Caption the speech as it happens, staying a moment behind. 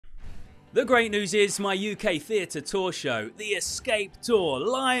The great news is my UK theatre tour show, The Escape Tour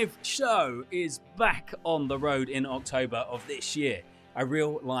live show, is back on the road in October of this year. A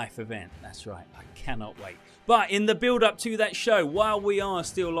real life event, that's right, I cannot wait. But in the build up to that show, while we are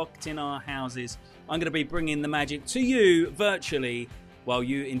still locked in our houses, I'm going to be bringing the magic to you virtually while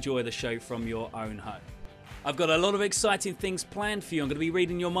you enjoy the show from your own home. I've got a lot of exciting things planned for you. I'm going to be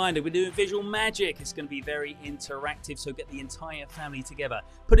reading your mind. We're doing visual magic. It's going to be very interactive, so get the entire family together.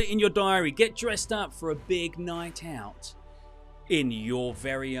 Put it in your diary. Get dressed up for a big night out in your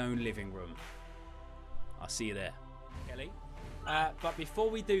very own living room. I'll see you there. Kelly? But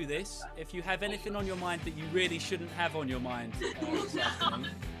before we do this, if you have anything on your mind that you really shouldn't have on your mind this afternoon,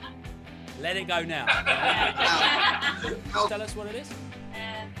 let it go now. Tell us what it is.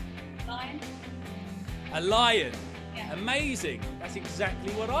 Lion. A lion. Yeah. Amazing. That's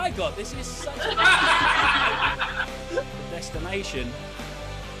exactly what I got. This is such a the destination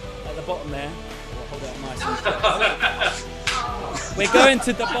at the bottom there. I'll hold it up nice and we're going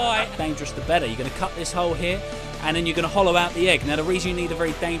to Dubai. Dangerous the better. You're going to cut this hole here and then you're going to hollow out the egg. Now the reason you need a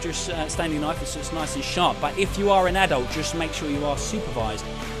very dangerous standing knife is so it's nice and sharp. But if you are an adult, just make sure you are supervised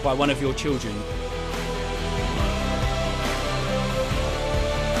by one of your children